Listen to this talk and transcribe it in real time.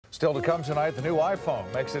Still to come tonight, the new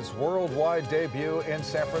iPhone makes its worldwide debut in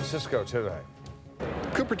San Francisco today.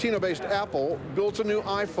 Cupertino-based Apple builds a new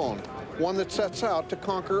iPhone, one that sets out to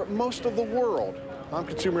conquer most of the world. I'm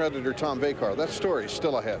consumer editor Tom Vakar. That story is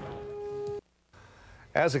still ahead.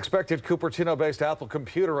 As expected, Cupertino-based Apple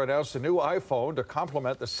Computer announced a new iPhone to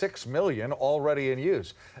complement the 6 million already in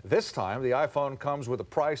use. This time, the iPhone comes with a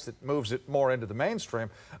price that moves it more into the mainstream,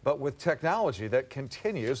 but with technology that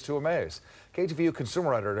continues to amaze. KTVU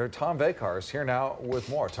consumer editor Tom Vakar is here now with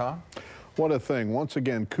more. Tom? What a thing. Once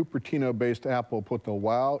again, Cupertino-based Apple put the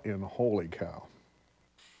wow in holy cow.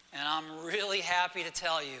 And I'm really happy to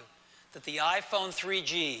tell you that the iPhone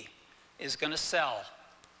 3G is going to sell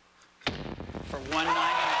for $199.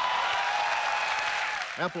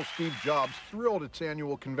 Apple Steve Jobs thrilled its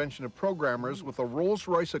annual convention of programmers with a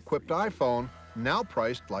Rolls-Royce-equipped iPhone, now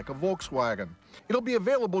priced like a Volkswagen. It'll be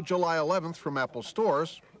available July 11th from Apple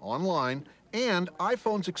stores, online, and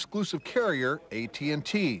iPhone's exclusive carrier,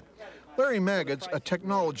 AT&T. Larry Maggots, a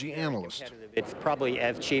technology analyst. It's probably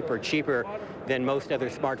as cheap or cheaper than most other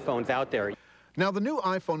smartphones out there. Now, the new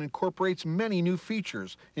iPhone incorporates many new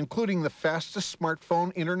features, including the fastest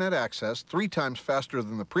smartphone internet access, 3 times faster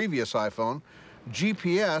than the previous iPhone,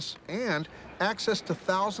 GPS, and access to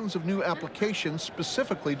thousands of new applications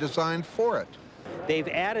specifically designed for it. They've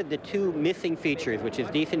added the 2 missing features, which is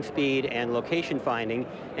decent speed and location finding,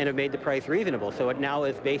 and have made the price reasonable, so it now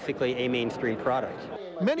is basically a mainstream product.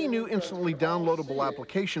 Many new instantly downloadable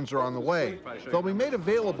applications are on the way. They'll be made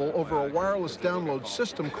available over a wireless download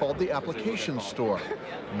system called the Application Store.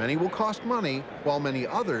 Many will cost money, while many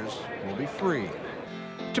others will be free.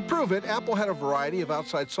 To prove it, Apple had a variety of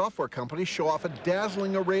outside software companies show off a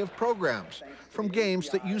dazzling array of programs, from games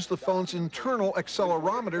that use the phone's internal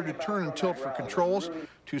accelerometer to turn and tilt for controls,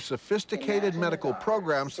 to sophisticated medical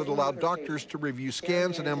programs that allow doctors to review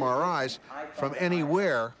scans and MRIs from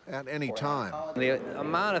anywhere at any time. The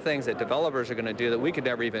amount of things that developers are going to do that we could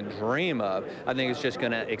never even dream of, I think is just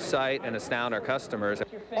going to excite and astound our customers.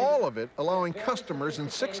 All of it allowing customers in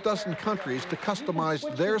 6 dozen countries to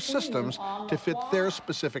customize their systems to fit their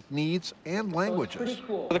specific needs and languages.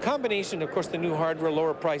 The combination, of course, the new hardware,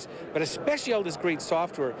 lower price, but especially all this great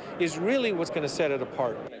software is really what's going to set it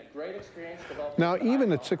apart. Now,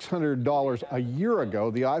 even at $600 a year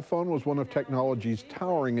ago, the iPhone was one of technology's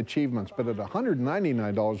towering achievements. But at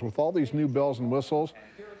 $199 with all these new bells and whistles,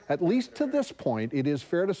 at least to this point, it is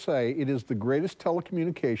fair to say it is the greatest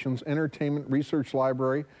telecommunications entertainment research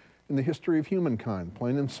library in the history of humankind,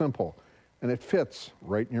 plain and simple. And it fits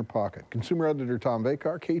right in your pocket. Consumer editor Tom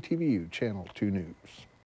Vakar, KTVU, Channel 2 News.